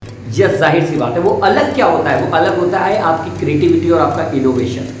Yes, जाहिर सी बात है। वो अलग क्या होता है? वो अलग होता है आपकी क्रिएटिविटी और आपका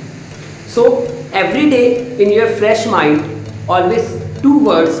innovation. So every day in your fresh mind always two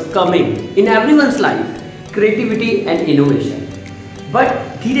words coming in everyone's life, creativity and innovation. But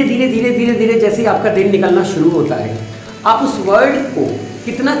धीरे धीरे धीरे धीरे धीरे जैसे ही आपका दिन निकलना शुरू होता है, आप उस वर्ड को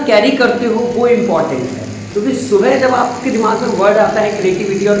कितना कैरी करते हो वो इम्पॉर्टेंट है। क्योंकि सुबह जब आपके दिमाग में वर्ड आता है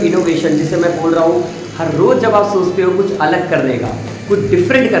क्रिएटिविटी और इनोवेशन, जिसे मैं बोल रहा हूँ, हर रोज़ जब आप सोचते हो कुछ अलग करने का, कुछ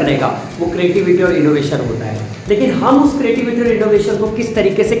डिफरेंट करने का, वो क्रिएटिविटी और इनोवेशन होता है। लेकिन हम उस क्रिएटिविटी और इनोवेशन को किस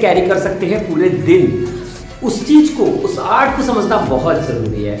तरीके से कैरी कर सकते हैं पूरे दिन, उस चीज़ को, उस आर्ट को समझना बहुत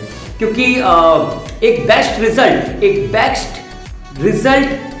ज़रूरी है। क्योंकि एक best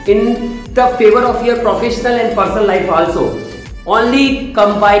result in the favour of your professional and personal life also only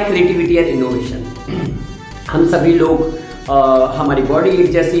come by creativity and innovation. हम सभी लोग हमारी बॉडी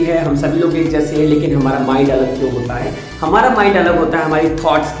एक जैसी है, हम सभी लोग एक जैसे हैं, लेकिन हमारा माइंड अलग क्यों होता है? हमारा माइंड अलग होता है हमारी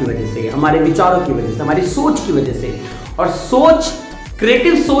थॉट्स की वजह से, हमारे विचारों की वजह से, हमारी सोच की वजह से। और सोच,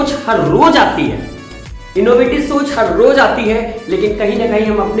 क्रिएटिव सोच हर रोज आती है, इनोवेटिव सोच हर रोज आती है, लेकिन कहीं ना कहीं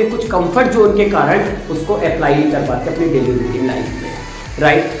हम अपने कुछ कंफर्ट जोन के कारण उसको अप्लाई नहीं कर पाते अपनी डेली रूटीन लाइफ में,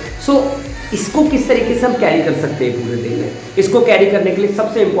 राइट? सो इसको किस तरीके से हम कैरी कर सकते हैं पूरे दिन में? इसको कैरी करने के लिए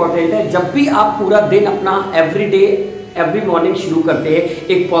सबसे इंपॉर्टेंट है, जब भी आप पूरा दिन अपना एवरी मॉर्निंग शुरू करते हैं,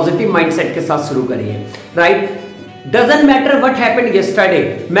 एक पॉजिटिव माइंडसेट के साथ शुरू करिए, right? Doesn't matter what happened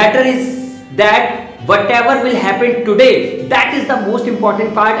yesterday, matter is that whatever will happen today, that is the most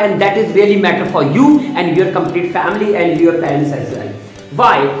important part and that is really matter for you and your complete family and your parents as well.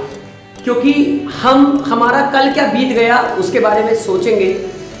 Why? क्योंकि हमारा कल क्या बीत गया उसके बारे में सोचेंगे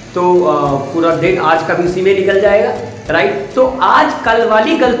तो पूरा दिन आज का भी उसी में निकल जाएगा, राइट? तो आज कल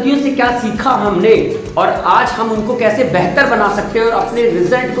वाली गलतियों से क्या सीखा हमने और आज हम उनको कैसे बेहतर बना सकते हैं और अपने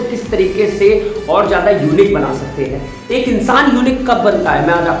रिजल्ट को किस तरीके से और ज़्यादा यूनिक बना सकते हैं। एक इंसान यूनिक कब बनता है,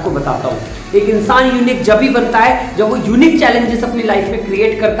 मैं आज आपको बताता हूँ। एक इंसान यूनिक जब भी बनता है जब वो यूनिक चैलेंजेस अपनी लाइफ में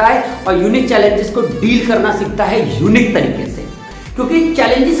क्रिएट करता है और यूनिक चैलेंजेस को डील करना सीखता है यूनिक तरीके से। क्योंकि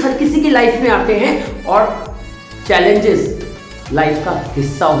चैलेंजेस हर किसी की लाइफ में आते हैं और चैलेंजेस लाइफ का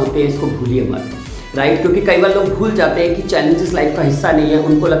हिस्सा होते हैं, इसको भूलिए मत, राइट? क्योंकि कई बार लोग भूल जाते हैं कि चैलेंजेस लाइफ का हिस्सा नहीं है,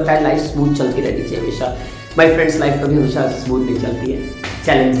 उनको लगता है लाइफ स्मूथ चलती रहनी चाहिए हमेशा। माय फ्रेंड्स, लाइफ कभी हमेशा स्मूथ नहीं चलती है,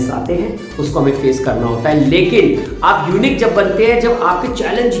 चैलेंजेस आते हैं, उसको हमें फेस करना होता है। लेकिन आप यूनिक जब बनते हैं, जब आपके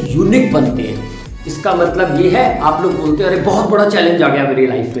चैलेंज यूनिक बनते हैं, इसका मतलब ये है, आप लोग बोलते हैं अरे बहुत बड़ा चैलेंज आ गया मेरी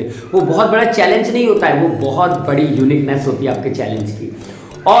लाइफ में, वो बहुत बड़ा चैलेंज नहीं होता है, वो बहुत बड़ी यूनिकनेस होती है आपके चैलेंज की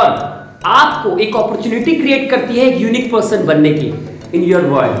और आपको एक अपॉर्चुनिटी क्रिएट करती है एक यूनिक पर्सन बनने की इन योर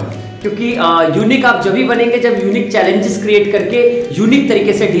वर्ल्ड। क्योंकि यूनिक आप जब भी बनेंगे जब यूनिक चैलेंजेस क्रिएट करके यूनिक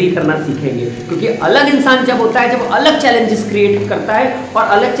तरीके से डील करना सीखेंगे। क्योंकि अलग इंसान जब होता है, जब अलग चैलेंजेस क्रिएट करता है और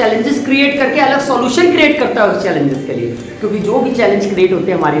अलग चैलेंजेस क्रिएट करके अलग सॉल्यूशन क्रिएट करता है उस चैलेंजेस के लिए। क्योंकि जो भी चैलेंज क्रिएट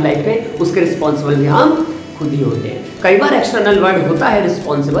होते हैं हमारी लाइफ में उसके रिस्पॉन्सिबल भी हम खुद ही होते हैं। कई बार एक्सटर्नल वर्ल्ड होता है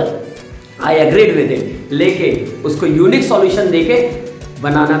responsible, I agreed with it, लेकिन उसको यूनिक सॉल्यूशन देके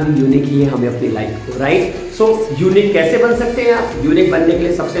बनाना भी यूनिक ही है हमें अपनी लाइफ को, राइट? सो यूनिक कैसे बन सकते हैं आप? यूनिक बनने के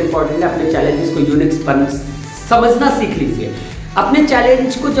लिए सबसे इंपॉर्टेंट है अपने चैलेंजेस को यूनिक समझना सीख लीजिए। अपने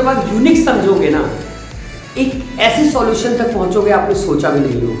चैलेंज को जब आप यूनिक समझोगे ना, एक ऐसे सॉल्यूशन तक पहुंचोगे आपने सोचा भी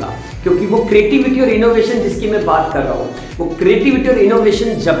नहीं होगा। क्योंकि वो क्रिएटिविटी और इनोवेशन जिसकी मैं बात कर रहा हूँ, वो क्रिएटिविटी और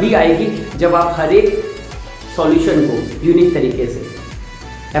इनोवेशन जब भी आएगी जब आप हर एक सॉल्यूशन को यूनिक तरीके से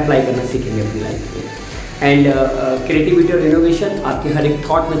अप्लाई करना सीखेंगे अपनी लाइफ में। एंड क्रिएटिविटी और इनोवेशन आपके हर एक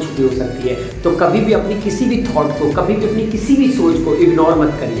थॉट में छुपी हो सकती है। तो कभी भी अपनी किसी भी थॉट को, कभी भी अपनी किसी भी सोच को इग्नोर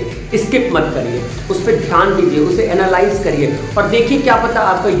मत करिए, स्किप मत करिए, उस पर ध्यान दीजिए, उसे एनालाइज करिए और देखिए क्या पता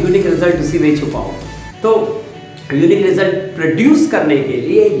आपका यूनिक रिजल्ट उसी में छुपा हो। तो यूनिक रिजल्ट प्रोड्यूस करने के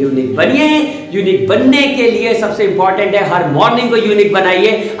लिए यूनिक बनिए। यूनिक बनने के लिए सबसे इंपॉर्टेंट है हर मॉर्निंग को यूनिक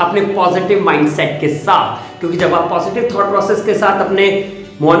बनाइए अपने पॉजिटिव माइंडसेट के साथ। क्योंकि जब आप पॉजिटिव थॉट प्रोसेस के साथ अपने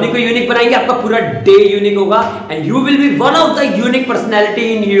मॉर्निंग को यूनिक बनाएंगे, आपका पूरा डे यूनिक होगा and you will be one of the unique personality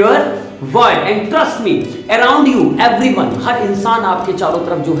in your world. And trust me, around you everyone, हर इंसान आपके चारों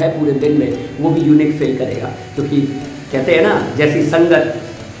तरफ जो है पूरे दिन में वो भी यूनिक फील करेगा। क्योंकि कहते हैं ना, जैसी संगत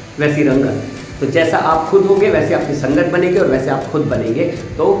वैसी रंगत। तो जैसा आप खुद होंगे वैसे आपकी संगत बनेगी और वैसे आप खुद बनेंगे।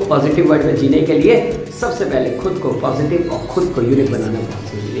 तो पॉजिटिव वर्ल्ड में जीने के लिए सबसे पहले खुद को पॉजिटिव और खुद को यूनिक बनाना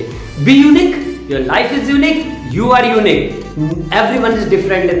बहुत जरूरी है। Be unique, your life is unique, you are unique, everyone is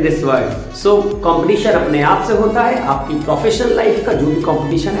different in this world. So competition अपने आप से होता है। आपकी प्रोफेशनल लाइफ का जो भी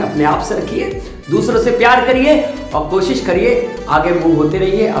कंपटीशन है अपने आप से रखिए, दूसरों से प्यार करिए और कोशिश करिए आगे मूव होते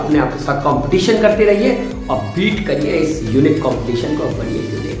रहिए, अपने आप के साथ कंपटीशन करते रहिए और बीट करिए इस यूनिक कंपटीशन को, बनिए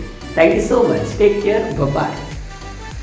unique. Thank you so much. Take care. Bye-bye.